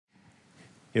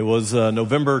It was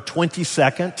November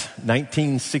 22nd,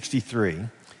 1963,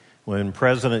 when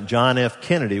President John F.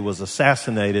 Kennedy was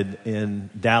assassinated in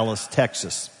Dallas,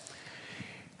 Texas.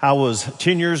 I was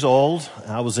 10 years old.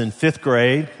 I was in 5th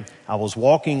grade. I was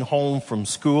walking home from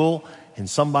school, and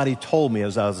somebody told me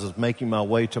as I was making my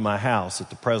way to my house that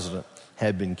the president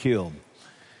had been killed.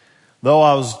 Though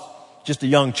I was just a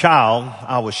young child,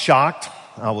 I was shocked.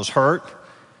 I was hurt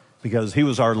because he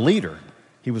was our leader.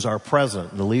 He was our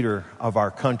president, the leader of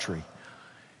our country.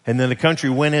 And then the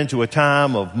country went into a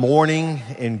time of mourning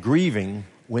and grieving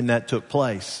when that took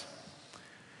place.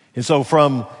 And so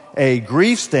from a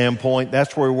grief standpoint,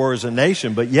 that's where we were as a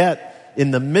nation. But yet,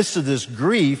 in the midst of this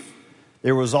grief,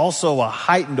 there was also a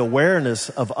heightened awareness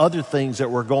of other things that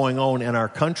were going on in our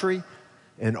country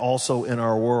and also in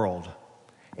our world.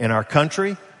 In our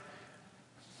country,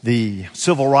 the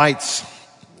civil rights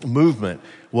movement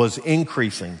was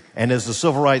increasing. And as the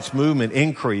civil rights movement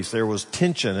increased, there was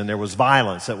tension and there was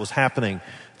violence that was happening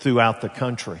throughout the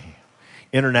country.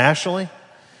 Internationally,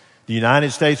 the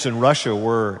United States and Russia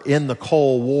were in the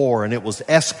Cold War, and it was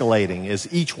escalating as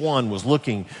each one was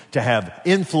looking to have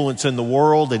influence in the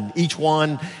world, and each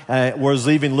one was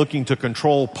even looking to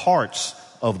control parts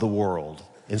of the world.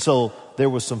 And so there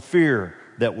was some fear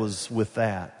that was with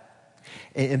that.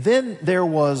 And then there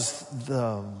was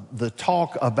the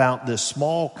talk about this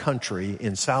small country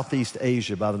in Southeast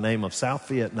Asia by the name of South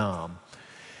Vietnam,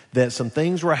 that some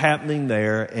things were happening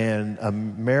there and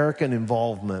American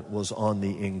involvement was on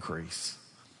the increase.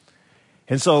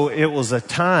 And so it was a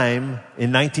time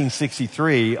in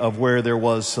 1963 of where there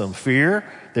was some fear,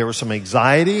 there was some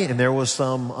anxiety, and there was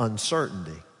some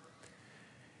uncertainty.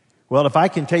 Well, if I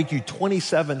can take you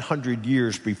 2,700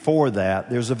 years before that,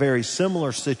 there's a very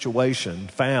similar situation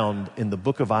found in the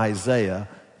book of Isaiah,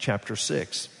 chapter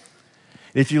 6.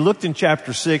 If you looked in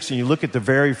chapter 6 and you look at the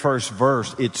very first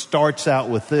verse, it starts out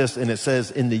with this, and it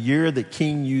says, in the year that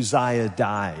King Uzziah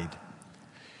died.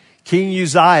 King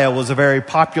Uzziah was a very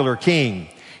popular king.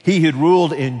 He had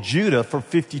ruled in Judah for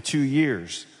 52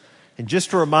 years. And just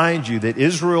to remind you that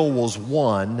Israel was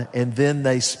one, and then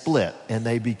they split, and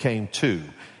they became two.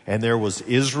 And there was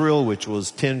Israel, which was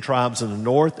 10 tribes in the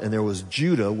north, and there was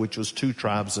Judah, which was 2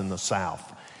 tribes in the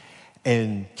south.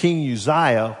 And King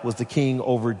Uzziah was the king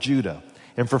over Judah.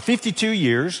 And for 52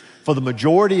 years, for the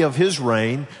majority of his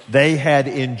reign, they had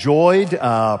enjoyed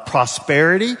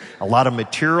prosperity, a lot of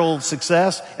material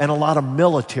success, and a lot of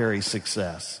military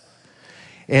success.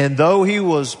 And though he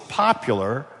was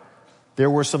popular, there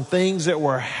were some things that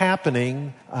were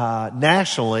happening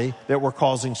nationally that were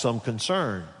causing some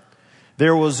concern.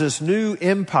 There was this new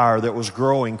empire that was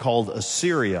growing called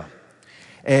Assyria.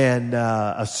 And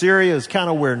Assyria is kind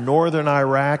of where northern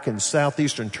Iraq and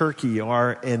southeastern Turkey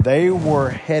are, and they were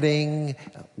heading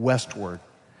westward.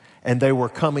 And they were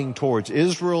coming towards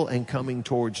Israel and coming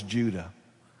towards Judah.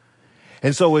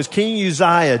 And so as King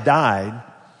Uzziah died,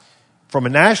 from a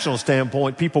national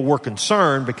standpoint, people were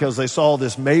concerned because they saw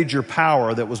this major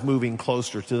power that was moving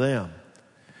closer to them.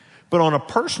 But on a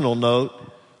personal note,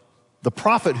 the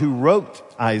prophet who wrote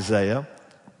Isaiah,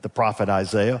 the prophet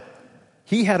Isaiah,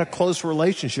 he had a close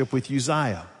relationship with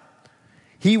Uzziah.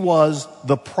 He was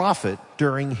the prophet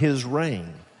during his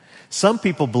reign. Some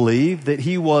people believe that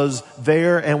he was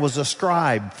there and was a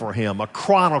scribe for him, a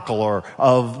chronicler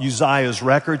of Uzziah's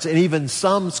records, and even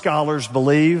some scholars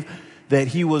believe that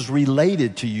he was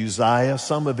related to Uzziah.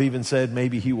 Some have even said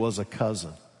maybe he was a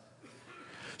cousin.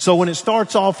 So when it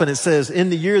starts off and it says, in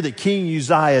the year that King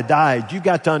Uzziah died, you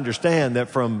got to understand that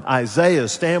from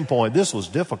Isaiah's standpoint, this was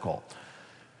difficult.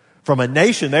 From a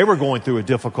nation, they were going through a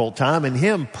difficult time, and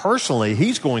him personally,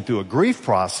 he's going through a grief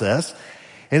process.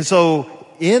 And so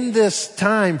in this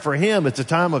time for him, it's a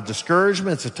time of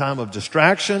discouragement, it's a time of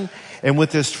distraction. And with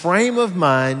this frame of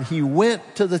mind, he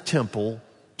went to the temple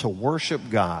to worship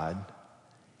God,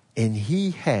 and he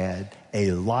had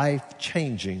a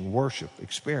life-changing worship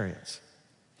experience.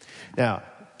 Now,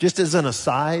 just as an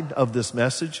aside of this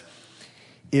message,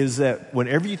 is that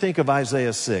whenever you think of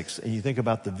Isaiah 6 and you think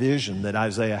about the vision that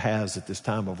Isaiah has at this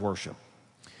time of worship,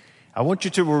 I want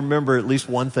you to remember at least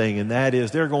one thing, and that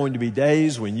is there are going to be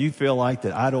days when you feel like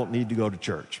that I don't need to go to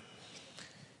church.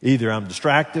 Either I'm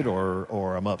distracted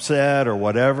or I'm upset or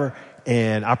whatever,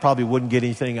 and I probably wouldn't get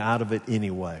anything out of it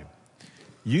anyway.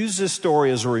 Use this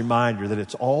story as a reminder that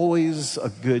it's always a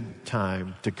good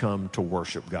time to come to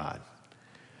worship God.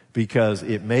 Because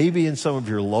it may be in some of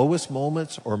your lowest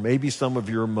moments or maybe some of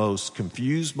your most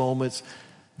confused moments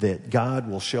that God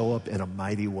will show up in a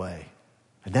mighty way.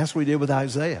 And that's what he did with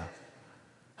Isaiah.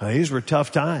 These were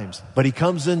tough times, but he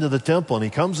comes into the temple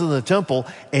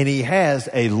and he has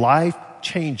a life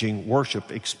life-changing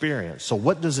worship experience. So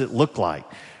what does it look like?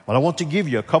 Well, I want to give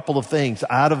you a couple of things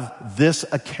out of this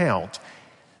account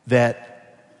that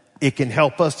it can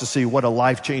help us to see what a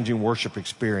life-changing worship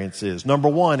experience is. Number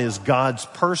one is God's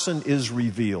person is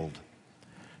revealed.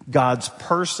 God's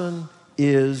person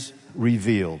is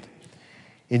revealed.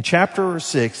 In chapter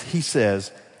 6, he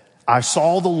says, I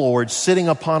saw the Lord sitting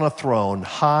upon a throne,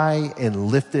 high and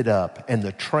lifted up, and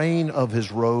the train of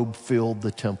his robe filled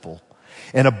the temple.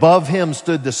 And above him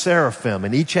stood the seraphim,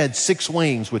 and each had 6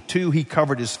 wings. With 2 he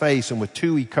covered his face, and with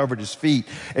 2 he covered his feet,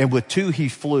 and with 2 he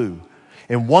flew.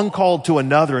 And one called to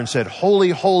another and said, Holy,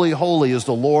 holy, holy is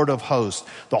the Lord of hosts.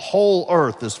 The whole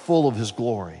earth is full of his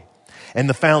glory. And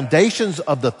the foundations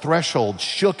of the threshold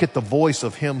shook at the voice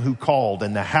of him who called,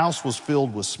 and the house was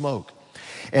filled with smoke.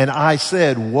 And I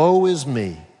said, Woe is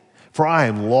me, for I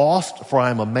am lost, for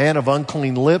I am a man of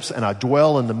unclean lips, and I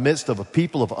dwell in the midst of a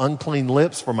people of unclean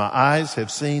lips, for my eyes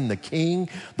have seen the King,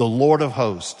 the Lord of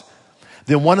hosts.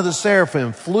 Then one of the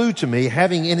seraphim flew to me,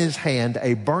 having in his hand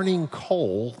a burning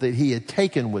coal that he had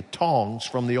taken with tongs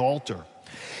from the altar.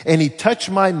 And he touched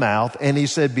my mouth, and he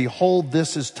said, Behold,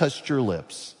 this has touched your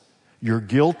lips. Your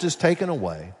guilt is taken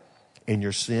away, and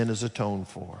your sin is atoned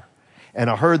for. And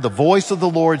I heard the voice of the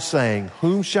Lord saying,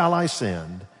 Whom shall I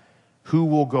send? Who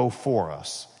will go for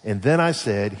us? And then I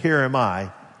said, Here am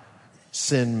I,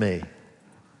 send me.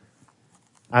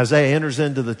 Isaiah enters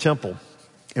into the temple,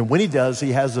 and when he does,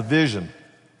 he has a vision.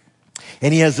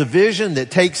 And he has a vision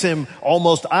that takes him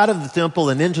almost out of the temple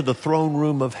and into the throne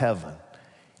room of heaven.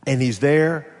 And he's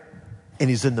there, and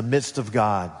he's in the midst of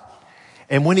God.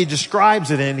 And when he describes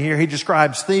it in here, he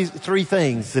describes 3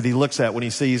 things that he looks at when he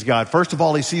sees God. First of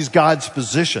all, he sees God's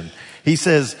position. He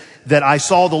says that I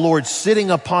saw the Lord sitting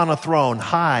upon a throne,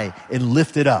 high and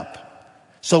lifted up.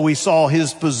 So we saw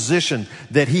his position,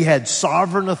 that he had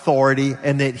sovereign authority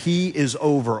and that he is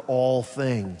over all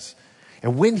things.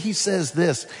 And when he says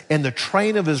this, and the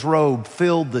train of his robe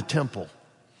filled the temple.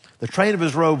 The train of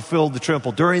his robe filled the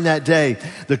temple. During that day,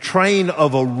 the train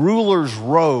of a ruler's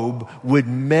robe would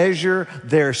measure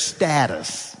their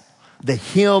status, the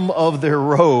hem of their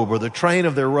robe or the train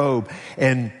of their robe.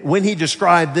 And when he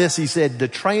described this, he said, the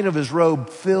train of his robe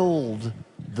filled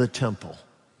the temple.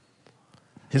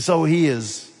 And so he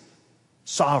is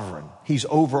sovereign. He's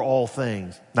over all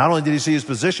things. Not only did he see his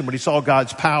position, but he saw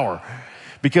God's power.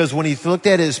 Because when he looked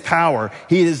at his power,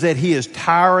 he is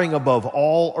towering above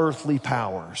all earthly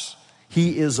powers.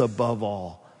 He is above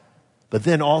all. But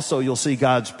then also you'll see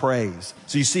God's praise.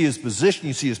 So you see his position,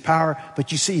 you see his power,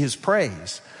 but you see his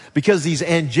praise. Because these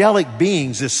angelic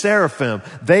beings, the seraphim,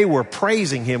 they were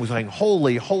praising him, saying,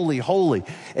 Holy, holy, holy.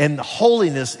 And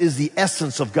holiness is the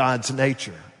essence of God's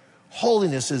nature.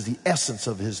 Holiness is the essence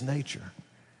of his nature.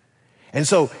 And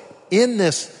so in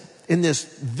this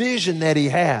vision that he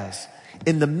has,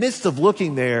 in the midst of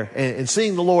looking there and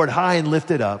seeing the Lord high and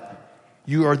lifted up,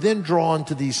 you are then drawn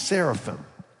to these seraphim.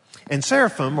 And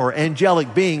seraphim are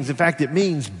angelic beings. In fact, it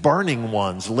means burning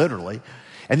ones, literally.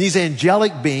 And these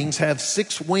angelic beings have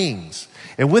 6 wings.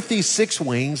 And with these 6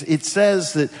 wings, it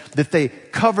says that they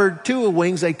covered 2 of the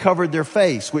wings, they covered their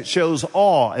face, which shows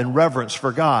awe and reverence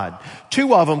for God.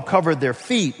 2 of them covered their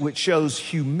feet, which shows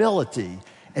humility.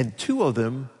 And 2 of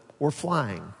them were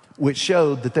flying, which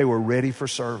showed that they were ready for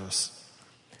service.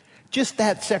 Just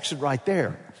that section right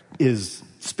there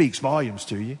speaks volumes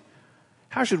to you.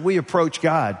 How should we approach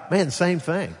God? Man, same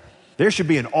thing. There should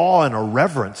be an awe and a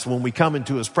reverence when we come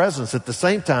into his presence. At the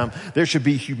same time, there should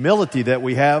be humility that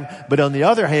we have. But on the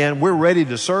other hand, we're ready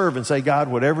to serve and say, God,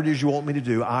 whatever it is you want me to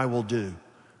do, I will do.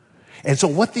 And so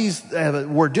what these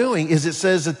were doing is it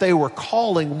says that they were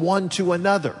calling one to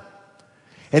another.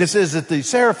 And it says that the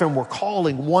seraphim were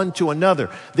calling one to another.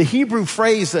 The Hebrew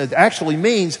phrase that actually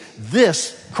means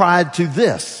this cried to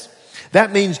this.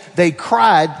 That means they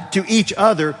cried to each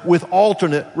other with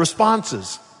alternate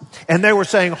responses. And they were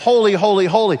saying, Holy, holy,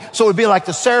 holy. So it would be like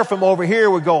the seraphim over here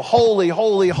would go, Holy,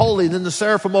 holy, holy. Then the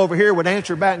seraphim over here would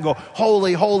answer back and go,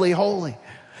 Holy, holy, holy.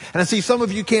 And I see some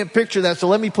of you can't picture that, so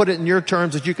let me put it in your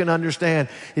terms that you can understand.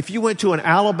 If you went to an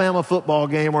Alabama football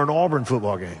game or an Auburn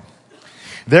football game,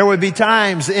 there would be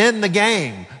times in the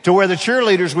game to where the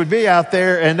cheerleaders would be out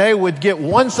there and they would get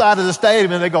one side of the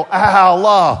stadium and they go,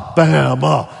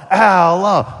 Alabama,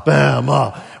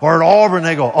 Alabama. Or at Auburn,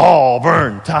 they go,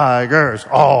 Auburn Tigers,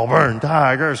 Auburn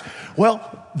Tigers.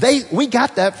 Well, we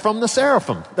got that from the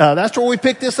seraphim. That's where we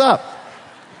picked this up.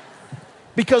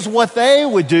 Because what they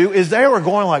would do is they were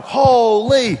going like,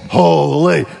 holy,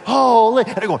 holy, holy.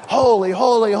 And they're going, holy,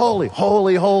 holy, holy,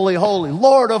 holy, holy, holy,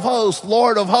 Lord of hosts,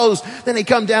 Lord of hosts. Then they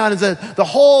come down and say, the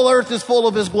whole earth is full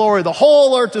of his glory. The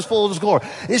whole earth is full of his glory.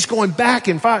 It's going back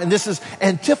and forth. And this is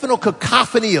antiphonal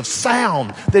cacophony of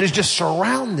sound that is just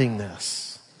surrounding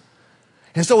this.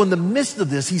 And so in the midst of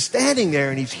this, he's standing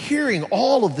there and he's hearing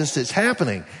all of this that's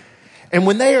happening. And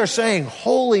when they are saying,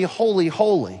 holy, holy,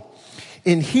 holy,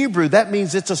 in Hebrew, that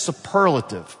means it's a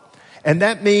superlative. And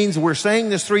that means we're saying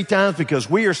this 3 times because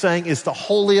we are saying it's the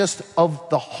holiest of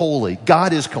the holy.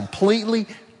 God is completely,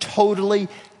 totally,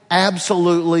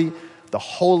 absolutely the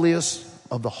holiest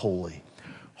of the holy.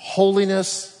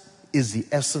 Holiness is the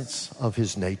essence of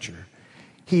his nature.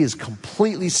 He is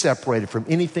completely separated from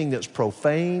anything that's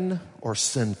profane or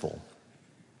sinful.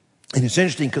 And it's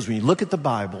interesting because when you look at the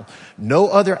Bible, no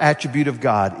other attribute of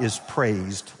God is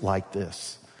praised like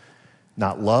this.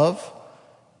 Not love,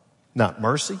 not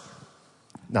mercy,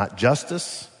 not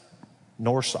justice,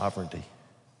 nor sovereignty.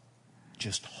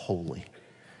 Just holy.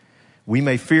 We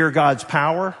may fear God's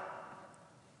power.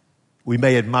 We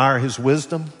may admire his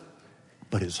wisdom.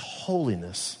 But his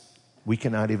holiness, we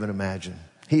cannot even imagine.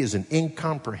 He is an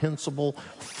incomprehensible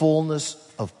fullness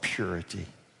of purity.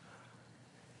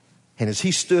 And as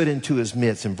he stood into his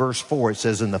midst, in verse 4, it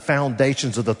says, and the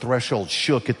foundations of the threshold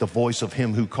shook at the voice of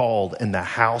him who called, and the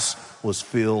house was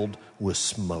filled with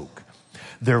smoke.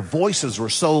 Their voices were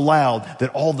so loud that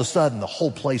all of a sudden the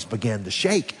whole place began to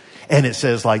shake. And it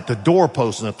says like the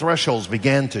doorposts and the thresholds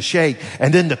began to shake,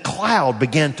 and then the cloud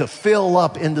began to fill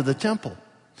up into the temple.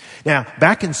 Now,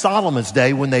 back in Solomon's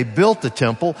day, when they built the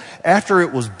temple, after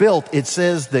it was built, it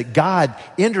says that God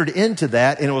entered into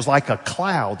that, and it was like a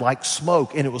cloud, like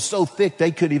smoke, and it was so thick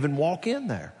they couldn't even walk in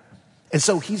there. And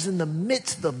so he's in the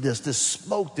midst of this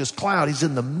smoke, this cloud. He's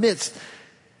in the midst,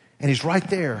 and he's right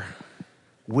there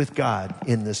with God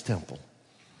in this temple.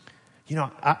 You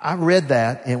know, I read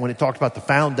that, and when it talked about the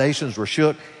foundations were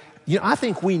shook, you know, I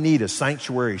think we need a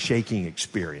sanctuary shaking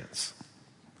experience.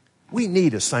 We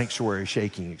need a sanctuary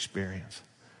shaking experience.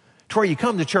 To where you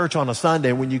come to church on a Sunday,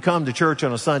 and when you come to church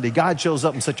on a Sunday, God shows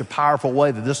up in such a powerful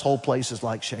way that this whole place is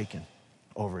like shaking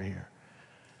over here.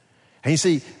 And you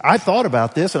see, I thought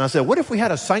about this, and I said, what if we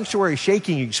had a sanctuary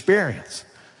shaking experience?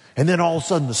 And then all of a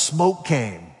sudden the smoke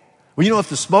came. Well, you know, if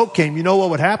the smoke came, you know what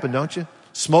would happen, don't you?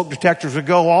 Smoke detectors would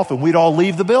go off, and we'd all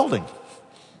leave the building.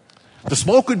 The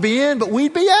smoke would be in, but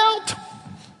we'd be out.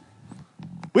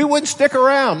 We wouldn't stick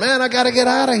around. Man, I got to get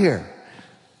out of here.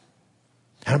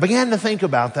 And I began to think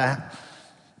about that.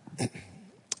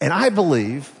 And I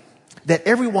believe that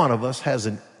every one of us has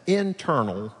an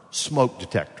internal smoke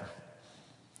detector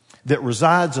that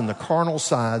resides in the carnal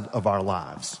side of our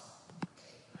lives.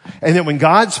 And then when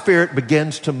God's Spirit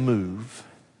begins to move,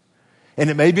 and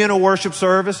it may be in a worship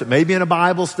service, it may be in a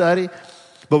Bible study,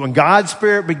 but when God's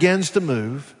Spirit begins to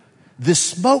move, this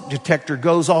smoke detector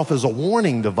goes off as a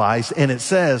warning device, and it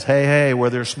says, hey,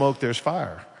 where there's smoke, there's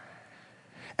fire.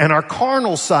 And our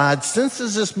carnal side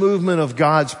senses this movement of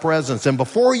God's presence, and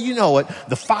before you know it,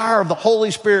 the fire of the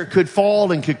Holy Spirit could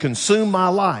fall and could consume my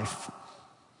life.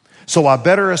 So I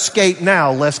better escape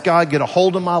now, lest God get a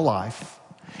hold of my life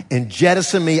and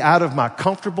jettison me out of my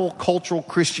comfortable cultural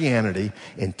Christianity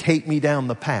and take me down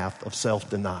the path of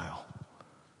self-denial.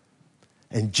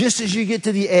 And just as you get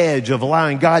to the edge of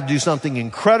allowing God to do something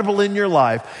incredible in your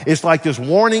life, it's like this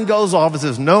warning goes off and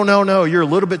says, no, you're a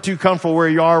little bit too comfortable where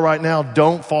you are right now.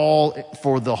 Don't fall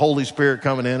for the Holy Spirit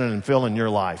coming in and filling your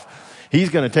life. He's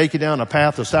going to take you down a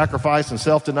path of sacrifice and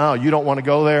self-denial. You don't want to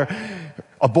go there.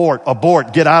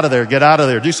 Abort, get out of there,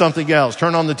 do something else,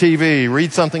 turn on the TV,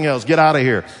 read something else, get out of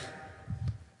here.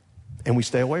 And we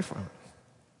stay away from it.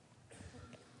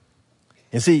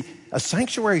 And see, a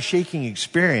sanctuary shaking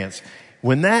experience,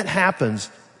 when that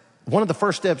happens, one of the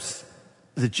first steps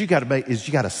that you got to make is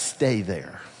you got to stay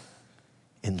there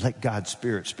and let God's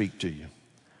Spirit speak to you.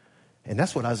 And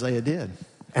that's what Isaiah did.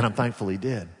 And I'm thankful he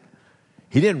did.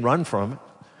 He didn't run from it.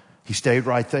 He stayed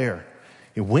right there.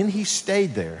 And when he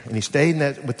stayed there, and he stayed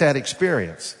with that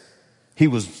experience,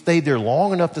 he stayed there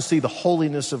long enough to see the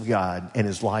holiness of God, and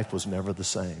his life was never the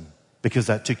same. Because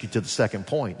that took you to the second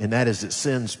point, and that is that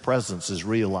sin's presence is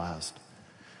realized.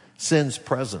 Sin's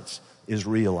presence is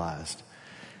realized.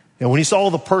 And when he saw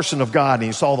the person of God, and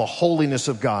he saw the holiness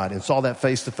of God, and saw that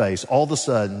face to face, all of a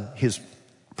sudden his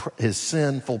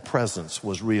sinful presence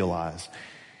was realized.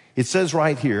 It says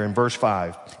right here in verse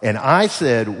 5, and I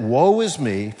said, woe is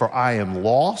me, for I am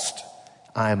lost.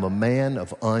 I am a man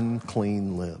of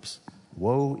unclean lips.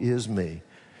 Woe is me.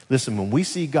 Listen, when we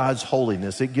see God's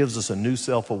holiness, it gives us a new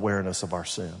self-awareness of our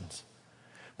sins.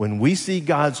 When we see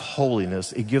God's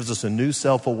holiness, it gives us a new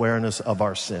self-awareness of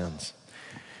our sins.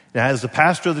 Now, as the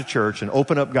pastor of the church and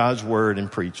open up God's word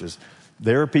and preaches,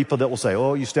 there are people that will say,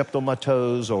 oh, you stepped on my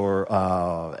toes, or,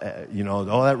 oh,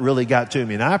 that really got to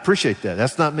me. And I appreciate that.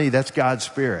 That's not me. That's God's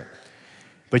Spirit.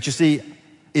 But you see,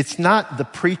 it's not the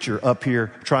preacher up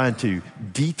here trying to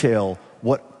detail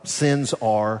what sins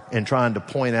are and trying to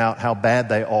point out how bad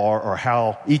they are or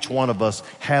how each one of us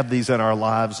have these in our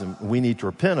lives and we need to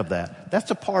repent of that. That's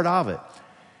a part of it.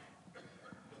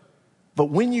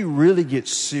 But when you really get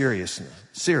serious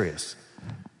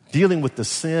dealing with the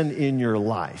sin in your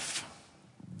life,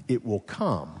 it will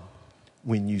come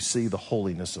when you see the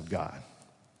holiness of God.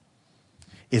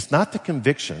 It's not the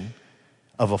conviction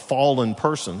of a fallen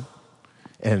person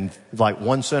and like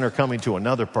one sinner coming to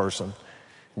another person,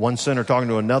 one sinner talking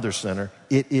to another sinner.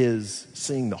 It is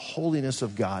seeing the holiness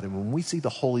of God. And when we see the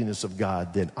holiness of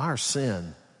God, then our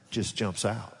sin just jumps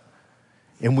out.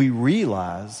 And we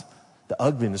realize the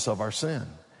ugliness of our sin.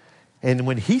 And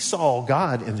when he saw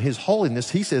God in his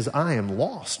holiness, he says, I am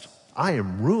lost. I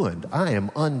am ruined. I am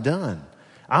undone.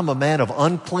 I'm a man of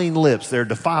unclean lips. They're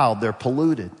defiled. They're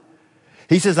polluted.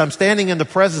 He says, I'm standing in the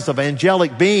presence of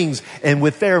angelic beings, and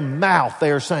with their mouth,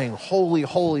 they are saying, holy,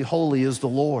 holy, holy is the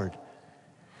Lord.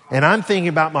 And I'm thinking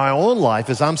about my own life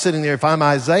as I'm sitting there, if I'm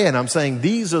Isaiah, and I'm saying,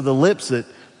 these are the lips that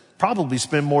probably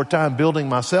spend more time building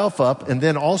myself up and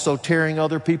then also tearing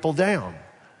other people down.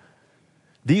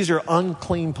 These are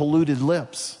unclean, polluted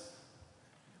lips.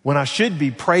 When I should be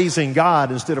praising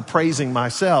God instead of praising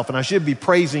myself, and I should be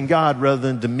praising God rather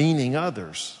than demeaning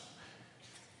others.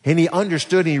 And he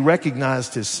understood and he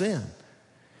recognized his sin.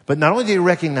 But not only did he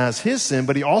recognize his sin,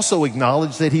 but he also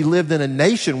acknowledged that he lived in a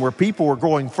nation where people were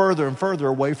going further and further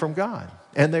away from God.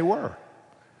 And they were.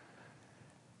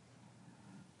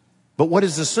 But what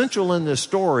is essential in this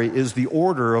story is the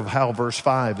order of how verse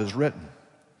 5 is written.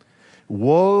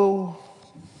 Woe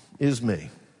is me.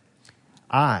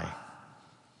 I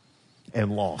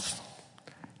am lost.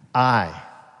 I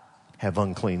have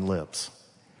unclean lips.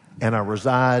 And I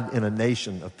reside in a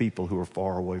nation of people who are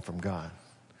far away from God.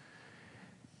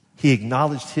 He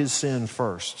acknowledged his sin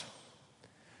first.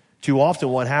 Too often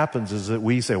what happens is that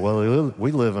we say, well,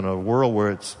 we live in a world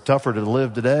where it's tougher to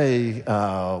live today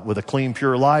with a clean,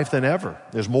 pure life than ever.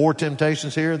 There's more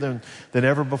temptations here than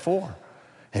ever before.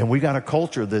 And we got a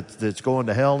culture that's going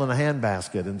to hell in a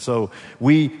handbasket. And so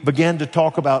we began to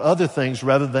talk about other things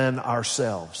rather than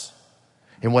ourselves.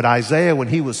 And what Isaiah, when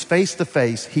he was face to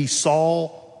face, he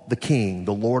saw the King,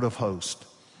 the Lord of hosts.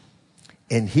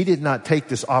 And he did not take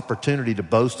this opportunity to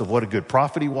boast of what a good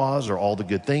prophet he was or all the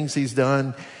good things he's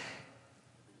done.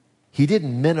 He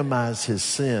didn't minimize his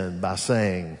sin by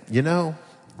saying, you know,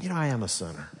 I am a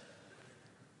sinner.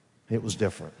 It was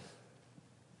different.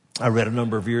 I read a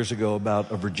number of years ago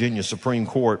about a Virginia Supreme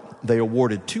Court. They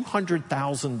awarded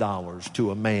 $200,000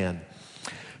 to a man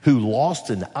who lost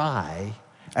an eye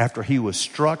after he was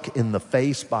struck in the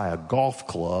face by a golf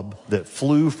club that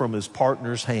flew from his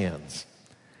partner's hands.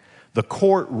 The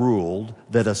court ruled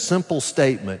that a simple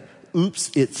statement, oops,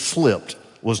 it slipped,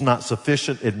 was not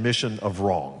sufficient admission of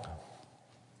wrong.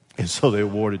 And so they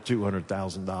awarded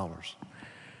 $200,000.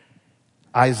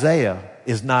 Isaiah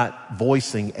is not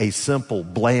voicing a simple,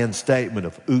 bland statement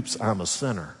of, oops, I'm a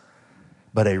sinner,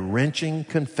 but a wrenching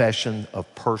confession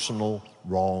of personal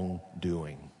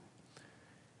wrongdoing.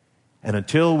 And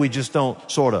until we just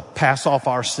don't sort of pass off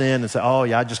our sin and say, oh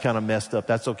yeah, I just kind of messed up.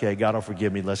 That's okay. God will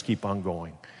forgive me. Let's keep on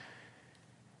going.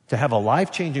 To have a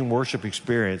life-changing worship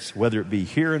experience, whether it be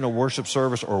here in a worship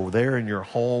service or there in your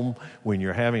home when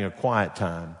you're having a quiet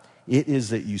time, it is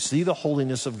that you see the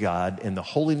holiness of God, and the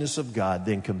holiness of God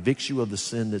then convicts you of the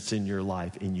sin that's in your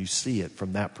life, and you see it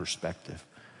from that perspective.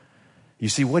 You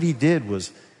see, what he did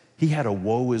was he had a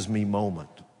woe is me moment.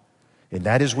 And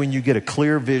that is when you get a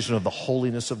clear vision of the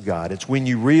holiness of God. It's when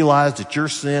you realize that your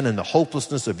sin and the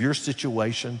hopelessness of your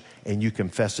situation, and you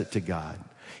confess it to God.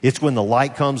 It's when the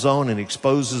light comes on and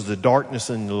exposes the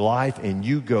darkness in your life, and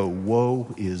you go,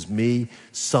 woe is me.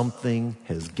 Something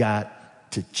has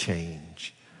got to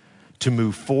change. To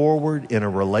move forward in a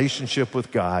relationship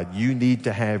with God, you need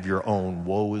to have your own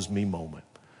woe is me moment.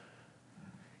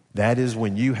 That is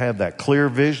when you have that clear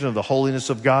vision of the holiness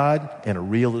of God and a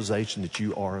realization that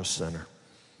you are a sinner.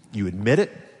 You admit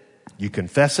it, you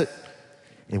confess it,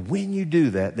 and when you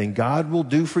do that, then God will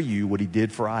do for you what he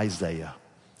did for Isaiah.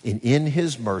 And in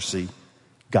his mercy,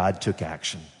 God took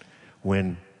action.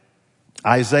 When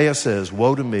Isaiah says,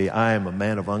 woe to me, I am a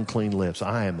man of unclean lips.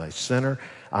 I am a sinner.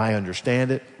 I understand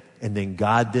it. And then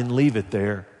God didn't leave it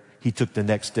there. He took the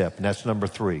next step, and that's number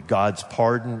 3. God's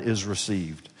pardon is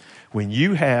received. When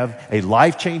you have a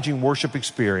life-changing worship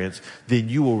experience, then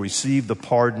you will receive the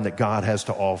pardon that God has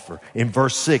to offer. In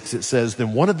verse 6, it says,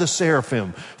 "Then one of the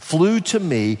seraphim flew to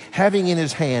me, having in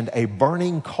his hand a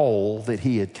burning coal that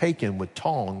he had taken with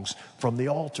tongs from the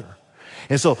altar."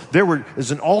 And so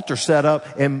there's an altar set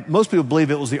up, and most people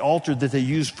believe it was the altar that they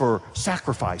used for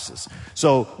sacrifices.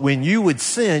 So when you would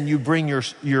sin, you bring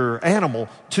your animal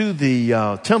to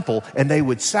the temple, and they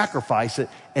would sacrifice it,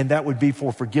 and that would be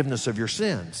for forgiveness of your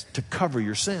sins, to cover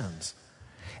your sins.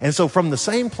 And so from the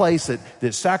same place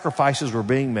that sacrifices were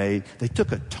being made, they took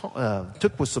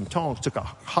with some tongs, took a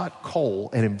hot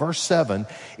coal, and in verse 7,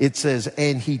 it says,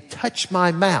 "And he touched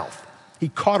my mouth." He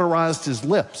cauterized his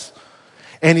lips.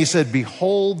 And he said,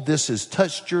 "Behold, this has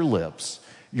touched your lips.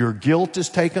 Your guilt is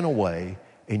taken away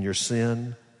and your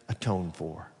sin atoned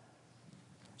for."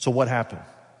 So what happened?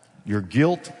 Your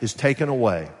guilt is taken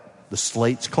away. The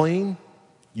slate's clean.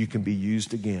 You can be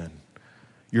used again.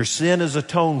 Your sin is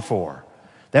atoned for.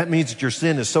 That means that your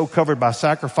sin is so covered by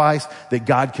sacrifice that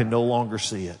God can no longer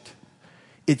see it.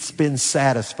 It's been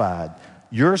satisfied.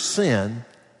 Your sin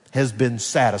has been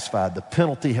satisfied. The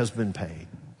penalty has been paid.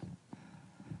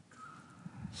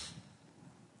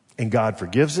 And God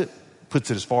forgives it,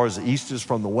 puts it as far as the east is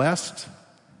from the west,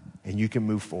 and you can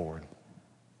move forward.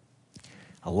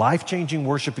 A life-changing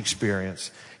worship experience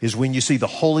is when you see the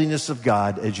holiness of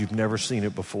God as you've never seen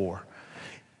it before.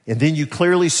 And then you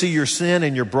clearly see your sin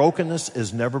and your brokenness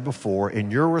as never before,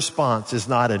 and your response is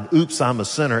not an "oops, I'm a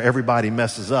sinner, everybody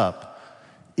messes up."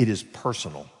 It is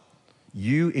personal.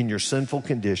 You in your sinful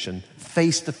condition,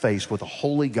 face to face with a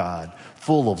holy God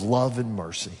full of love and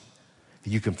mercy.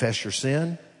 You confess your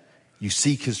sin. You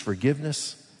seek his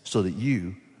forgiveness so that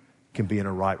you can be in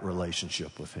a right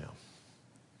relationship with him.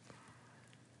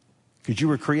 Because you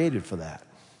were created for that.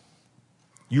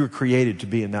 You were created to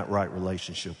be in that right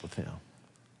relationship with him.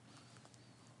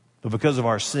 But because of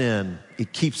our sin,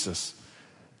 it keeps us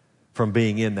from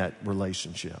being in that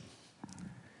relationship.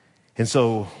 And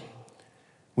so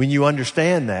when you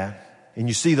understand that and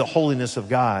you see the holiness of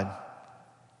God,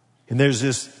 and there's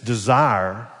this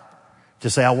desire to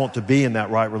say, "I want to be in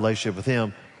that right relationship with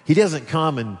him," he doesn't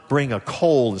come and bring a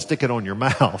coal and stick it on your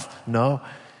mouth. No.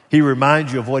 He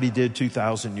reminds you of what he did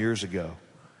 2,000 years ago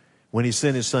when he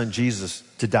sent his son Jesus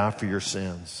to die for your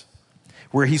sins.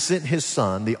 Where he sent his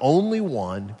son, the only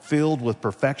one filled with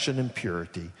perfection and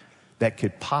purity that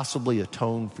could possibly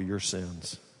atone for your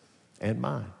sins and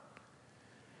mine.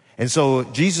 And so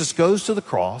Jesus goes to the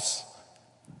cross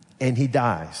and he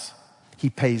dies.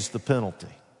 He pays the penalty.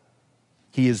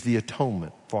 He is the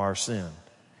atonement for our sin.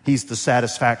 He's the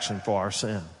satisfaction for our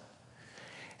sin.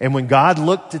 And when God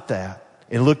looked at that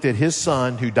and looked at his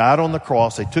son who died on the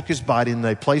cross, they took his body and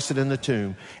they placed it in the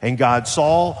tomb. And God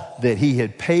saw that he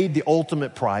had paid the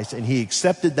ultimate price and he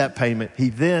accepted that payment. He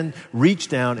then reached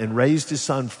down and raised his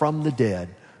son from the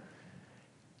dead,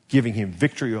 giving him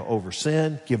victory over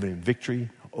sin, giving him victory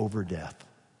over death.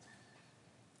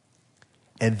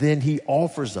 And then he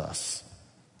offers us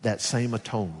that same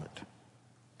atonement,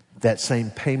 that same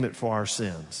payment for our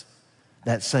sins,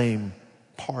 that same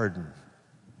pardon.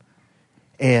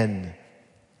 And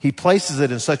he places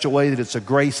it in such a way that it's a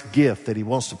grace gift, that he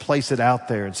wants to place it out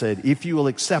there and said, if you will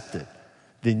accept it,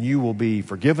 then you will be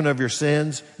forgiven of your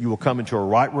sins. You will come into a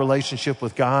right relationship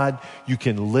with God. You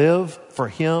can live for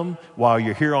him while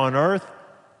you're here on earth.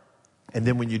 And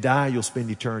then when you die, you'll spend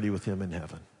eternity with him in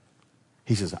heaven.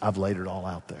 He says, I've laid it all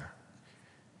out there.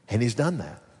 And he's done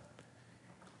that.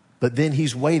 But then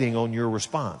he's waiting on your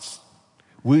response.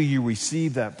 Will you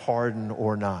receive that pardon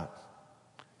or not?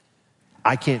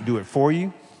 I can't do it for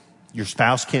you. Your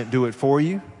spouse can't do it for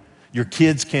you. Your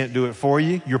kids can't do it for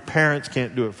you. Your parents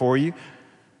can't do it for you.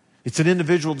 It's an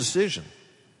individual decision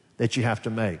that you have to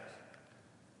make.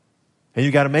 And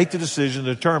you got to make the decision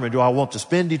to determine, do I want to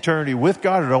spend eternity with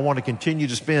God, or do I want to continue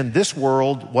to spend this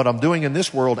world, what I'm doing in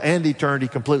this world, and eternity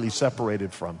completely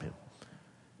separated from him?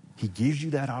 He gives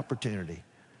you that opportunity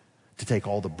to take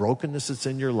all the brokenness that's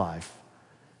in your life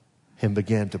and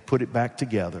begin to put it back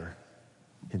together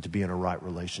and to be in a right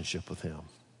relationship with him.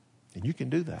 And you can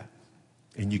do that.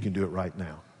 And you can do it right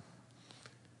now.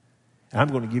 And I'm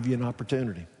going to give you an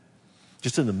opportunity.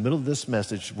 Just in the middle of this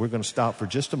message, we're going to stop for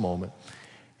just a moment.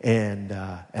 And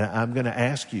I'm going to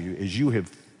ask you, as you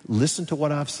have listened to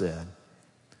what I've said,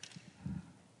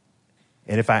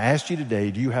 and if I asked you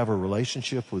today, do you have a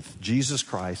relationship with Jesus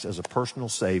Christ as a personal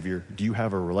Savior? Do you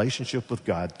have a relationship with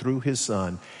God through his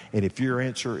Son? And if your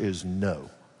answer is no,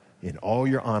 in all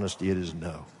your honesty, it is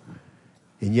no.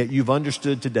 And yet you've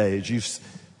understood today, as you've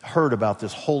heard about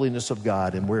this holiness of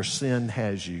God and where sin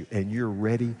has you, and you're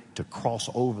ready to cross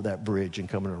over that bridge and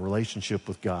come in a relationship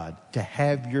with God, to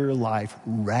have your life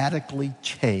radically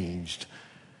changed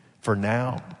for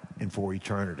now and for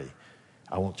eternity,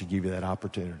 I want to give you that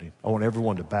opportunity. I want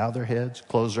everyone to bow their heads,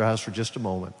 close their eyes for just a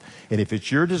moment. And if it's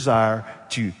your desire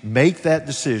to make that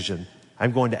decision,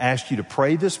 I'm going to ask you to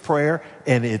pray this prayer.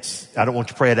 And I don't want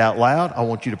you to pray it out loud. I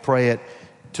want you to pray it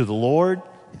to the Lord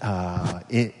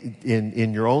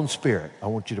in your own spirit. I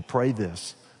want you to pray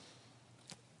this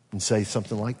and say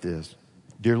something like this.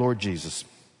 Dear Lord Jesus,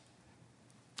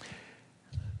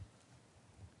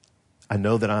 I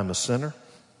know that I'm a sinner.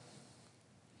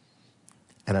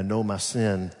 And I know my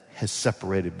sin has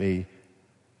separated me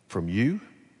from you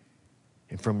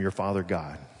and from your Father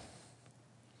God.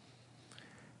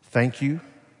 Thank you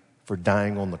for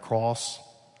dying on the cross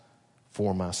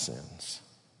for my sins.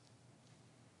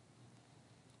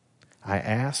 I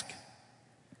ask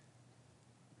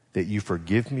that you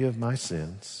forgive me of my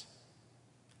sins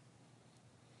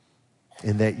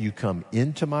and that you come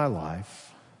into my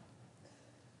life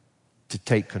to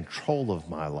take control of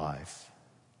my life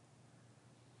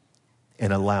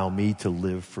and allow me to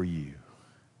live for you.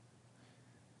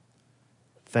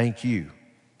 Thank you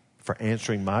for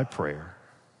answering my prayer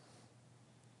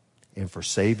and for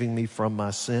saving me from my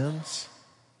sins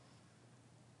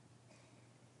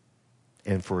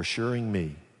and for assuring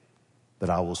me that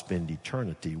I will spend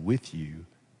eternity with you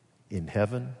in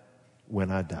heaven when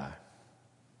I die.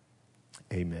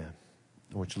 Amen.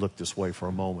 I want you to look this way for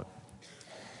a moment.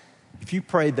 If you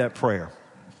prayed that prayer,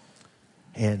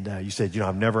 and you said,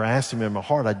 I've never asked him in my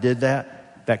heart. I did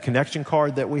that. That connection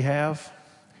card that we have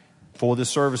before this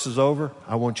service is over,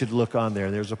 I want you to look on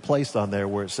there. There's a place on there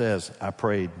where it says, I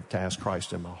prayed to ask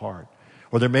Christ in my heart.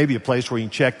 Or there may be a place where you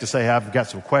can check to say, I've got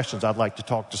some questions. I'd like to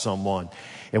talk to someone.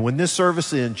 And when this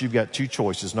service ends, you've got two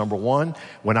choices. Number one,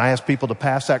 when I ask people to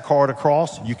pass that card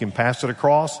across, you can pass it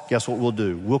across. Guess what we'll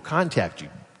do? We'll contact you,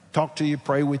 talk to you,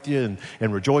 pray with you,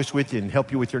 and rejoice with you and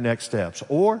help you with your next steps.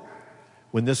 Or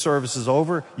when this service is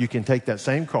over, you can take that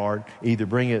same card, either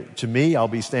bring it to me, I'll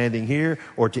be standing here,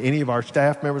 or to any of our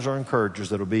staff members or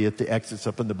encouragers that'll be at the exits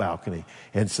up in the balcony,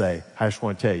 and say, I just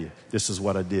want to tell you, this is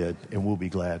what I did, and we'll be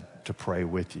glad to pray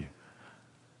with you.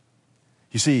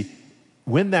 You see,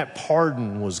 when that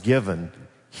pardon was given,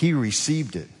 he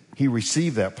received it. He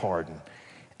received that pardon.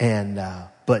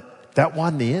 But that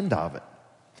wasn't the end of it.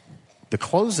 The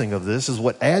closing of this is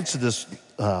what adds to this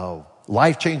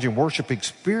life-changing worship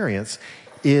experience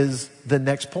is the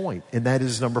next point, and that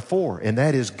is number 4, and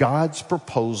that is God's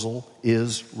proposal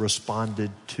is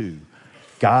responded to.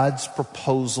 God's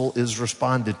proposal is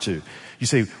responded to. You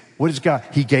say, what is God?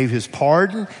 He gave his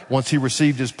pardon. Once he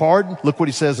received his pardon, look what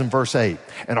he says in verse 8.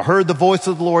 And I heard the voice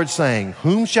of the Lord saying,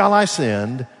 whom shall I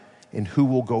send, and who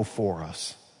will go for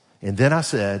us? And then I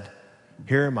said,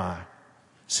 here am I,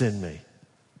 send me.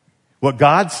 What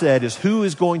God said is, who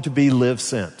is going to be live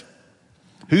sent?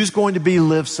 Who's going to be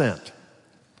live sent?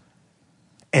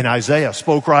 And Isaiah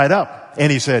spoke right up and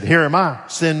he said, here am I,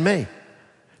 send me.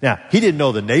 Now, he didn't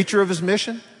know the nature of his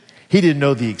mission. He didn't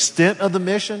know the extent of the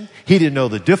mission. He didn't know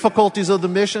the difficulties of the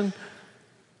mission.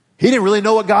 He didn't really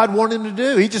know what God wanted him to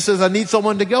do. He just says, I need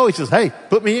someone to go. He says, hey,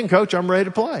 put me in, coach. I'm ready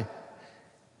to play.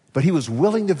 But he was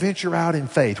willing to venture out in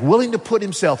faith, willing to put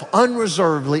himself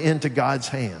unreservedly into God's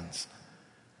hands.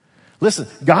 Listen,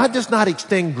 God does not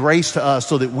extend grace to us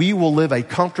so that we will live a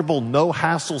comfortable, no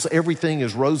hassles, everything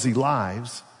is rosy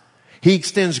lives. He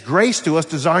extends grace to us,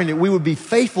 desiring that we would be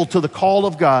faithful to the call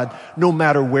of God no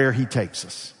matter where he takes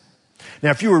us. Now,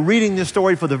 if you were reading this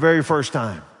story for the very first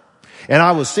time, and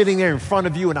I was sitting there in front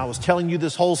of you and I was telling you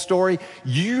this whole story,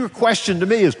 your question to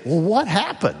me is, well, what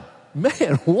happened?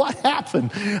 Man, what happened?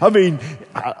 I mean,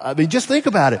 just think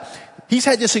about it. He's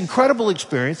had this incredible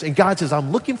experience, and God says,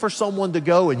 I'm looking for someone to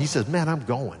go. And he says, man, I'm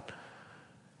going.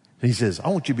 And he says, I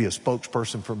want you to be a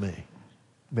spokesperson for me.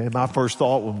 Man, my first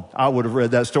thought when I would have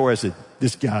read that story, I said,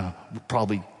 this guy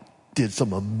probably did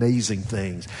some amazing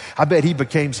things. I bet he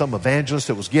became some evangelist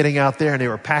that was getting out there, and they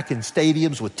were packing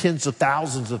stadiums with tens of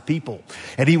thousands of people.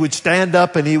 And he would stand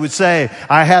up and he would say,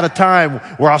 I had a time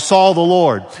where I saw the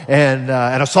Lord, and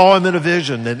I saw him in a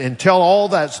vision, and tell all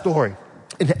that story.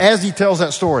 And as he tells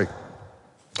that story,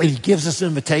 and he gives this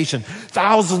invitation,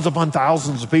 thousands upon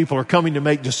thousands of people are coming to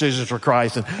make decisions for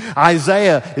Christ. And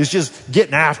Isaiah is just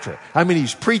getting after it. I mean,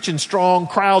 he's preaching strong.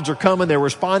 Crowds are coming. They're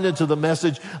responding to the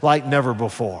message like never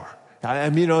before.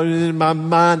 In my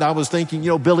mind, I was thinking,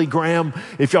 Billy Graham,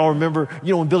 if y'all remember,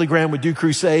 when Billy Graham would do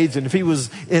crusades, and if he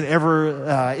was in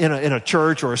a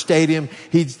church or a stadium,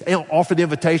 he'd offer the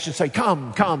invitation, say,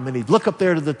 come, and he'd look up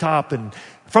there to the top, and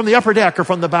from the upper deck or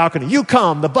from the balcony. You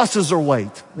come, the buses will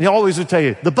wait. He always would tell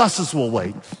you, the buses will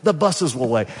wait. The buses will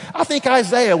wait. I think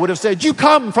Isaiah would have said, you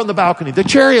come from the balcony. The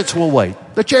chariots will wait.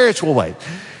 The chariots will wait.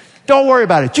 Don't worry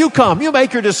about it. You come. You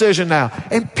make your decision now.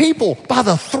 And people by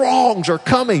the throngs are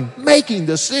coming, making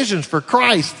decisions for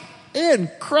Christ.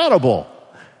 Incredible.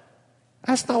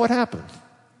 That's not what happened.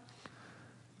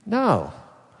 No.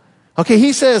 Okay,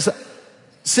 he says,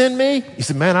 send me. He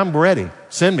said, man, I'm ready.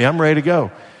 Send me. I'm ready to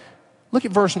go. Look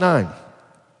at verse 9.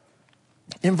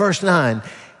 In verse 9,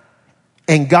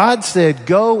 and God said,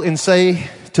 go and say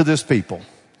to this people,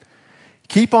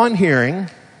 keep on hearing,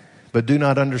 but do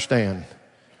not understand.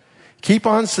 Keep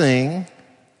on seeing,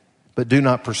 but do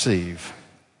not perceive.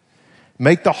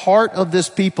 Make the heart of this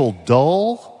people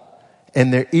dull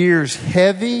and their ears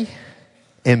heavy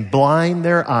and blind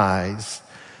their eyes,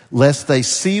 lest they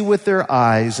see with their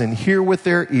eyes and hear with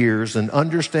their ears and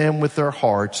understand with their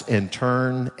hearts and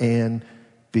turn and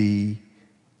be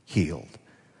healed.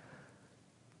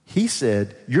 He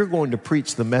said, you're going to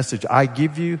preach the message I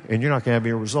give you and you're not going to have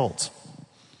any results.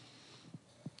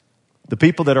 The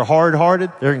people that are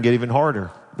hard-hearted, they're going to get even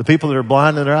harder. The people that are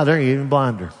blind in their eye, they're going to get even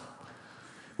blinder.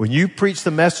 When you preach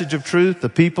the message of truth, the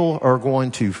people are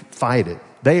going to fight it.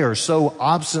 They are so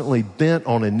obstinately bent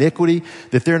on iniquity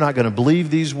that they're not going to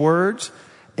believe these words.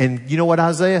 And you know what,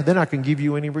 Isaiah? They're not going to give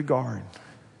you any regard.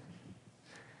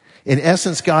 In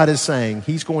essence, God is saying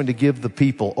he's going to give the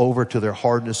people over to their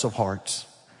hardness of hearts.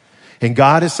 And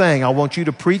God is saying, I want you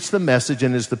to preach the message.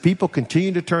 And as the people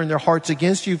continue to turn their hearts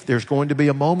against you, there's going to be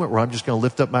a moment where I'm just going to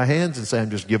lift up my hands and say, I'm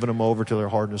just giving them over to their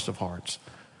hardness of hearts.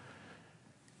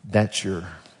 That's your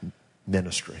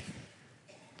ministry.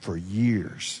 For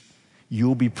years,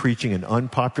 you'll be preaching an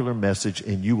unpopular message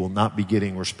and you will not be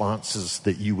getting responses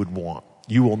that you would want.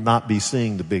 You will not be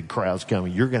seeing the big crowds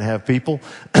coming. You're going to have people,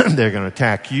 they're going to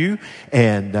attack you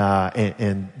and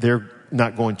they're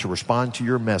not going to respond to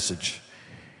your message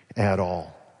at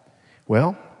all.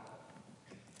 Well,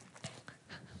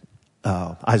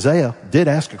 Isaiah did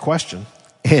ask a question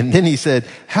and then he said,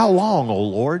 how long, O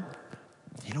Lord?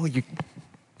 You know, if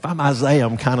I'm Isaiah,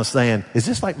 I'm kind of saying, is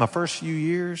this like my first few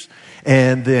years?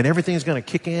 And then everything's going to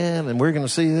kick in and we're going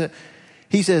to see that.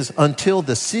 He says, until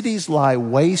the cities lie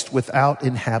waste without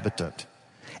inhabitant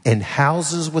and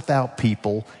houses without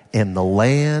people and the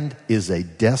land is a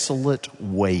desolate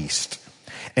waste.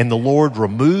 And the Lord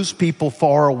removes people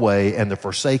far away and the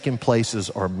forsaken places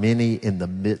are many in the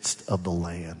midst of the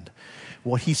land.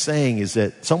 What he's saying is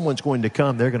that someone's going to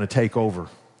come, they're going to take over.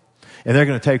 And they're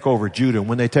going to take over Judah. And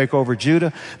when they take over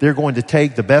Judah, they're going to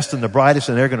take the best and the brightest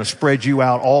and they're going to spread you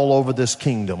out all over this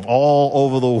kingdom, all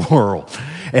over the world.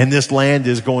 And this land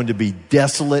is going to be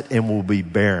desolate and will be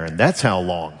barren. That's how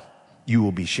long you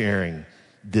will be sharing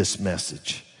this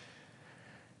message.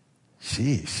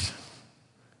 Jeez.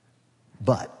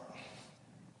 But,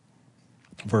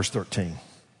 verse 13.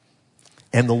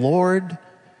 And the Lord,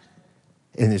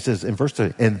 and it says in verse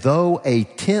 13, and though a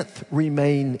tenth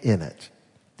remain in it,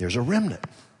 there's a remnant.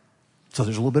 So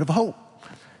there's a little bit of hope.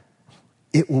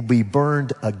 It will be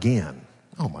burned again.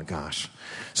 Oh my gosh.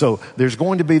 So there's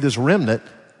going to be this remnant,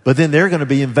 but then they're going to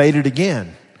be invaded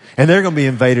again. And they're going to be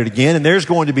invaded again, and there's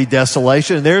going to be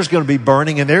desolation, and there's going to be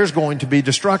burning, and there's going to be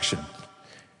destruction.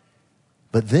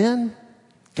 But then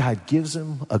God gives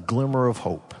him a glimmer of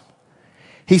hope.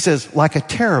 He says, like a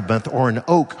terebinth or an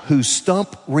oak whose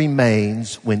stump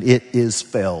remains when it is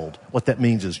felled. What that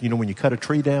means is, you know, when you cut a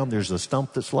tree down, there's a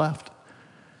stump that's left.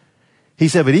 He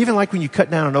said, but even like when you cut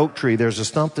down an oak tree, there's a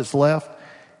stump that's left.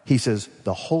 He says,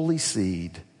 the holy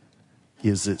seed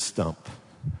is its stump.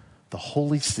 The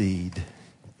holy seed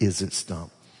is its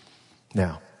stump.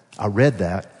 Now, I read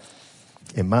that,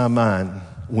 and my mind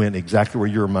went exactly where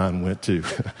your mind went to.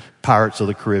 Pirates of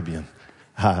the Caribbean.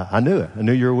 I knew it. I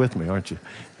knew you were with me, aren't you?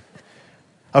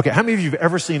 Okay, how many of you have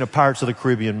ever seen a Pirates of the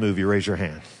Caribbean movie? Raise your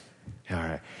hand. All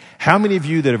right. How many of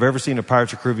you that have ever seen a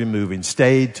Pirates of the Caribbean movie and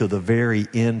stayed till the very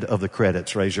end of the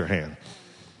credits? Raise your hand.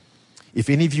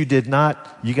 If any of you did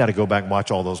not, you got to go back and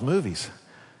watch all those movies.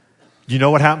 You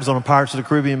know what happens on a Pirates of the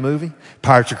Caribbean movie?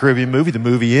 Pirates of the Caribbean movie, the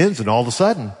movie ends and all of a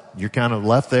sudden you're kind of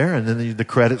left there and then the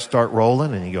credits start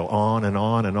rolling and you go on and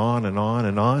on and on and on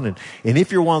and on. And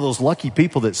if you're one of those lucky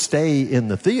people that stay in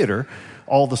the theater,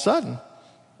 all of a sudden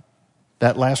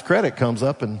that last credit comes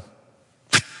up and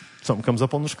something comes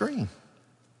up on the screen.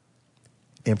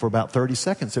 And for about 30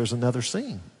 seconds, there's another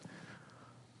scene.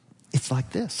 It's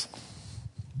like this.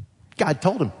 God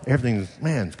told him everything,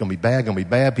 man, it's going to be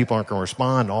bad. People aren't going to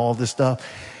respond, all this stuff.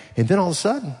 And then all of a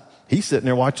sudden, he's sitting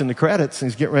there watching the credits and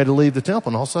he's getting ready to leave the temple.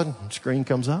 And all of a sudden, the screen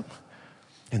comes up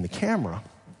and the camera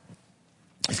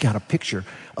has got a picture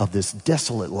of this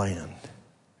desolate land.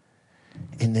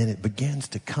 And then it begins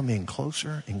to come in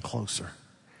closer and closer.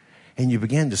 And you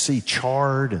begin to see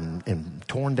charred and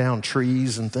torn down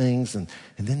trees and things. And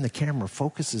then the camera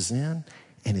focuses in,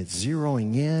 and it's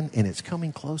zeroing in, and it's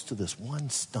coming close to this one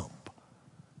stump.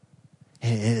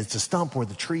 And it's a stump where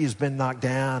the tree has been knocked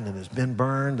down and has been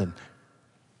burned. And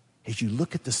as you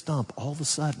look at the stump, all of a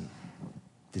sudden,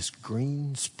 this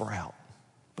green sprout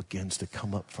begins to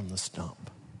come up from the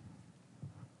stump.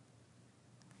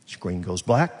 Screen goes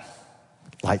black.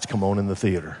 Lights come on in the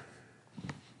theater.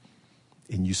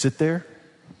 And you sit there,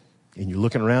 and you're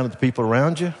looking around at the people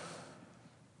around you.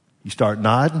 You start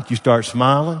nodding, you start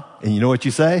smiling, and you know what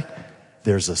you say?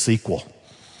 There's a sequel.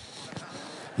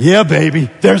 Yeah, baby,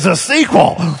 there's a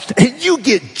sequel. And you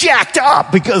get jacked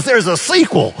up because there's a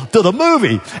sequel to the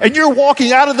movie. And you're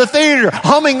walking out of the theater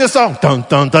humming the song. Dun,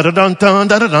 dun, dun, dun, dun, dun,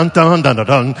 dun, dun, dun, dun,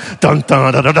 dun,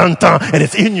 dun, dun, dun, dun. And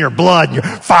it's in your blood and you're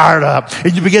fired up.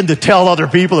 And you begin to tell other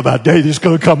people about, hey, this is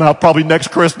going to come out probably next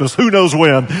Christmas. Who knows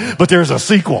when? But there's a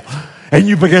sequel. And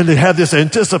you begin to have this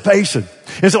anticipation.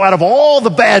 And so out of all the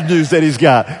bad news that he's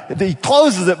got, he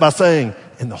closes it by saying,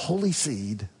 and the holy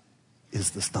seed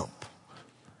is the stump.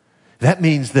 That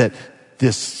means that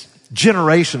these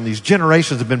generations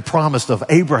have been promised of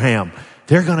Abraham.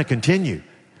 They're going to continue.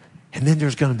 And then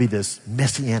there's going to be this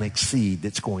messianic seed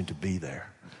that's going to be there.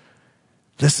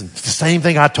 Listen, it's the same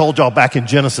thing I told y'all back in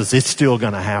Genesis. It's still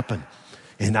going to happen.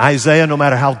 In Isaiah, no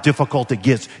matter how difficult it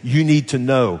gets, you need to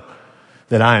know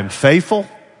that I am faithful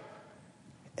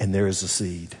and there is a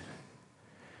seed.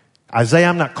 Isaiah,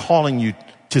 I'm not calling you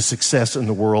to success in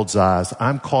the world's eyes.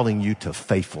 I'm calling you to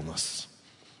faithfulness.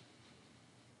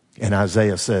 And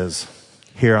Isaiah says,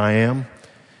 here I am,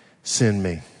 send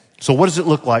me. So what does it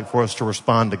look like for us to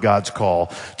respond to God's call?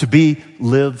 To be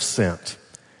live sent.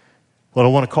 Well, I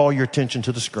want to call your attention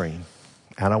to the screen.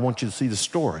 And I want you to see the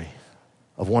story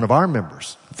of one of our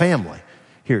members, family,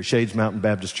 here at Shades Mountain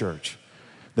Baptist Church,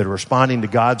 that are responding to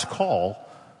God's call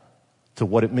to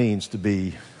what it means to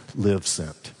be live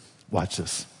sent. Watch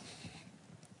this.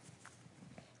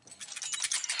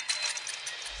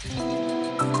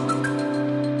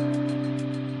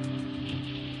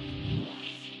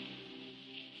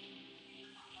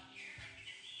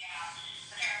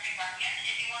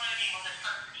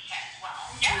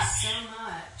 So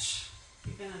much.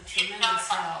 You've been a tremendous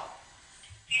help.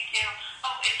 You too. Oh,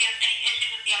 if you have any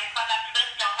issues with the iCloud after this,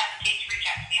 don't hesitate to reach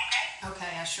out to me, okay? Okay,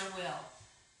 I sure will.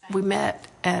 We met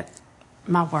at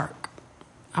my work.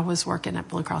 I was working at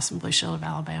Blue Cross and Blue Shield of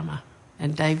Alabama,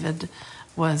 and David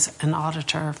was an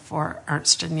auditor for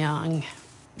Ernst & Young.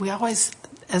 We always,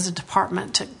 as a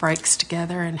department, took breaks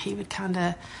together, and he would kind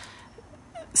of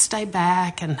stay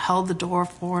back and hold the door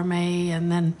for me,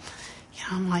 and then,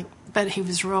 I'm like, but he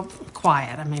was real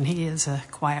quiet. I mean, he is a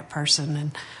quiet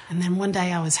person. And then one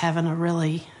day I was having a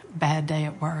really bad day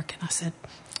at work, and I said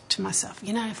to myself,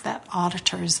 if that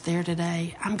auditor is there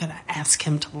today, I'm going to ask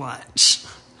him to lunch.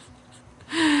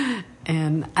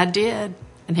 And I did.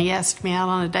 And he asked me out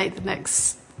on a date the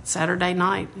next Saturday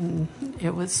night, and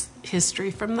it was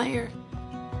history from there.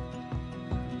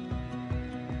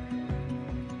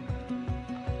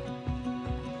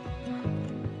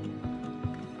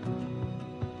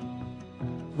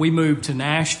 We moved to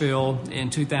Nashville in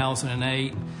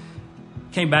 2008,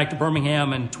 came back to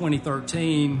Birmingham in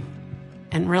 2013.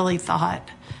 And really thought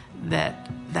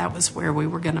that was where we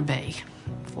were going to be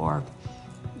for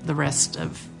the rest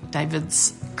of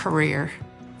David's career.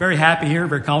 Very happy here,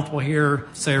 very comfortable here.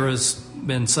 Sarah's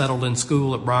been settled in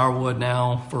school at Briarwood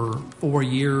now for 4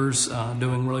 years,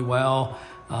 doing really well.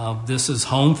 This is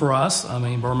home for us. I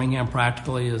mean, Birmingham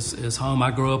practically is home.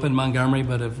 I grew up in Montgomery,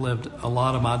 but have lived a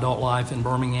lot of my adult life in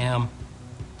Birmingham.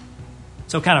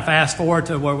 So kind of fast forward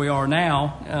to where we are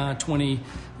now,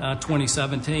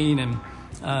 2017,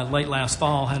 and late last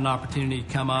fall had an opportunity to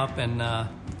come up, and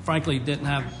frankly didn't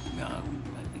have,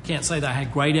 can't say that I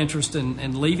had great interest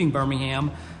in leaving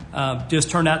Birmingham.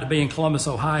 Just turned out to be in Columbus,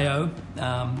 Ohio,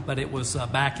 but it was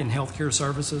back in healthcare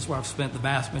services where I've spent the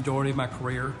vast majority of my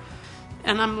career.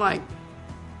 And I'm like,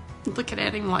 looking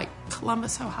at him like,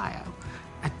 Columbus, Ohio.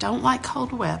 I don't like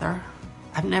cold weather.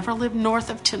 I've never lived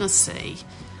north of Tennessee.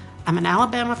 I'm an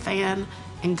Alabama fan,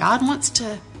 and God wants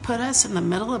to put us in the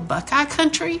middle of Buckeye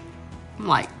country? I'm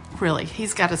like, really?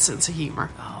 He's got a sense of humor.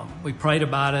 We prayed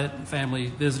about it. Family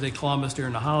visited Columbus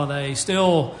during the holiday.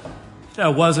 Still,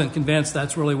 wasn't convinced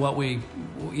that's really what we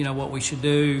should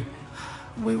do.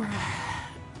 We were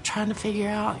trying to figure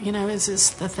out, is this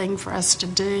the thing for us to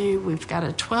do? We've got a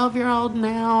 12-year-old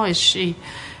now.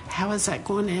 How is that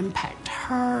going to impact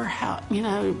her?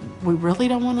 We really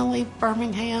don't want to leave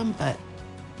Birmingham, but,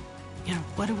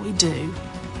 what do we do?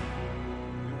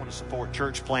 We want to to support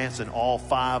church plants in all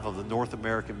 5 of the North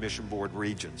American Mission Board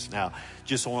regions. Now,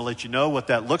 just want to let you know what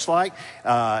that looks like.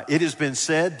 It has been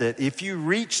said that if you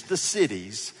reach the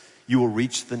cities, you will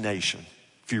reach the nation.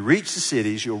 If you reach the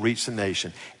cities, you'll reach the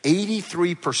nation.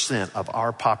 83% of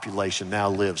our population now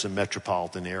lives in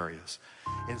metropolitan areas.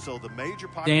 And so the major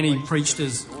Danny preached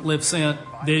his Live Sent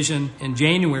vision in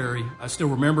January. I still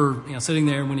remember, sitting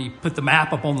there when he put the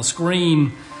map up on the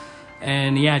screen,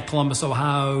 and he had Columbus,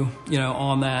 Ohio,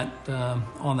 on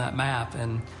that map,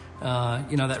 and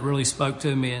that really spoke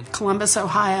to me. And Columbus,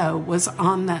 Ohio was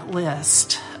on that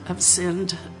list of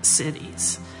send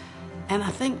cities, and I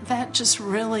think that just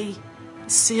really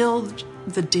sealed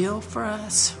the deal for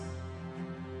us.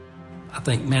 I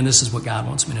think, man, this is what God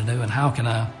wants me to do, and how can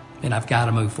I? And I've got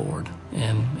to move forward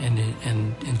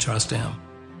and trust Him.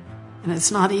 And it's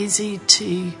not easy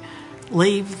to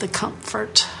leave the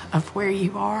comfort of where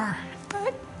you are,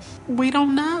 but we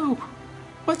don't know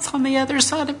what's on the other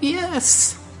side of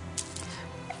yes,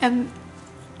 and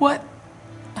what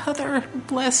other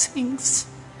blessings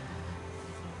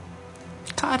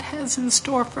God has in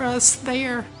store for us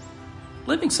there.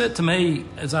 Living Sent to me,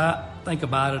 as I think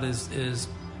about it, is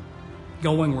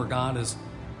going where God has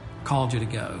called you to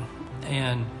go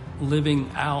and living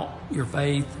out your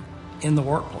faith in the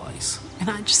workplace. And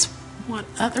I just want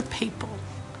other people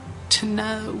to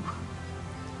know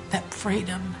that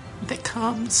freedom that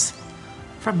comes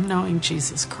from knowing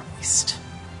Jesus Christ.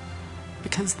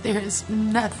 Because there is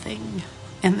nothing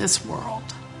in this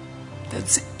world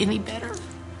that's any better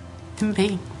than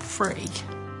being free.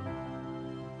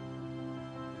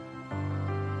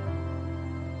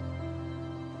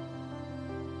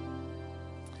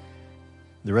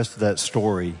 The rest of that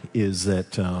story is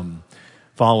that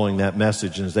following that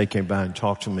message, and as they came by and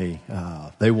talked to me,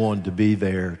 they wanted to be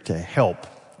there to help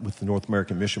with the North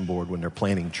American Mission Board when they're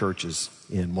planting churches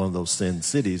in one of those send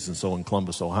cities. And so in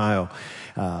Columbus, Ohio,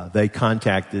 they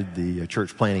contacted the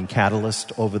church planting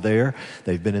catalyst over there.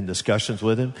 They've been in discussions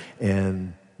with him,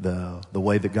 and the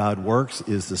way that God works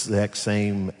is the exact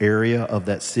same area of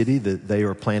that city that they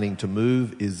are planning to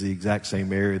move is the exact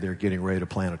same area they're getting ready to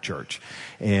plant a church.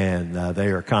 And they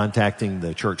are contacting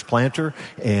the church planter,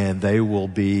 and they will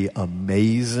be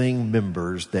amazing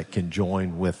members that can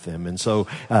join with them. And so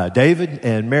David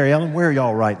and Mary Ellen, where are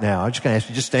y'all right now? I'm just going to ask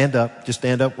you, just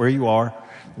stand up where you are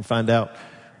and find out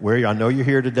where you are. I know you're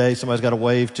here today. Somebody's got to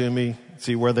wave to me,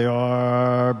 see where they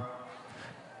are.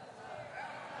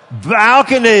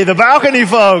 The balcony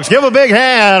folks. Give them a big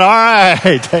hand. All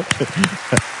right.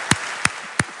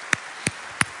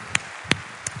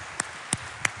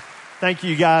 Thank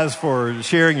you guys for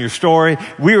sharing your story.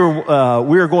 We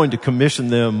are going to commission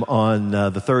them on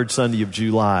the third Sunday of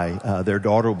July. Their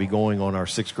daughter will be going on our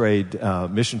 6th grade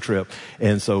mission trip,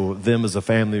 and so them as a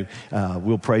family,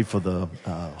 we'll pray for the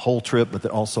whole trip, but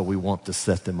also we want to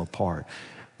set them apart.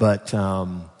 But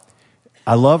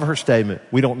I love her statement,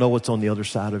 we don't know what's on the other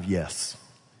side of yes.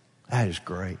 That is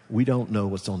great. We don't know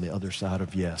what's on the other side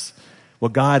of yes.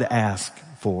 What God asks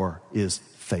for is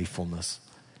faithfulness.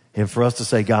 And for us to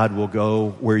say, God, we'll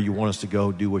go where you want us to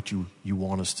go, do what you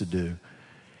want us to do.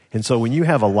 And so when you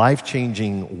have a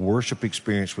life-changing worship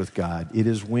experience with God, it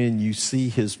is when you see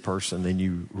His person and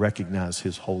you recognize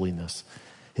His holiness.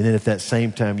 And then at that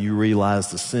same time, you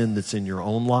realize the sin that's in your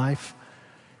own life.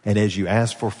 And as you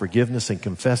ask for forgiveness and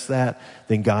confess that,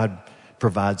 then God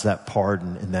provides that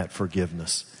pardon and that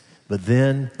forgiveness. But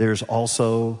then there's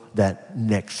also that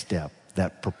next step,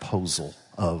 that proposal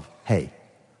of, hey,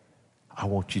 I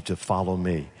want you to follow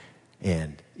me.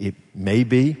 And it may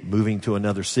be moving to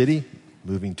another city,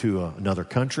 moving to another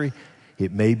country.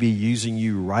 It may be using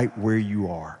you right where you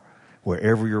are,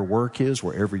 wherever your work is,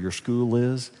 wherever your school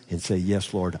is, and say,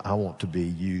 yes, Lord, I want to be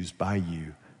used by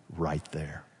you right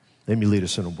there. Let me lead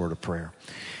us in a word of prayer.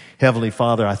 Heavenly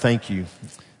Father, I thank you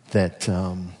that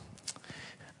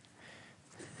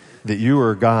you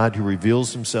are a God who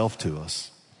reveals Himself to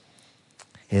us,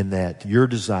 and that your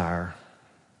desire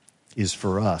is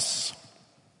for us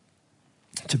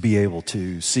to be able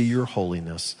to see your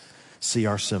holiness, see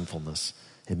our sinfulness,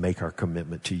 and make our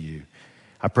commitment to you.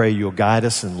 I pray you'll guide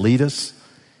us and lead us.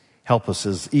 Help us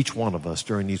as each one of us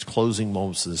during these closing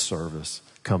moments of this service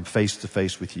come face to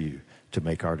face with you to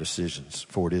make our decisions.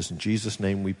 For it is in Jesus'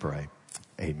 name we pray.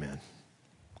 Amen.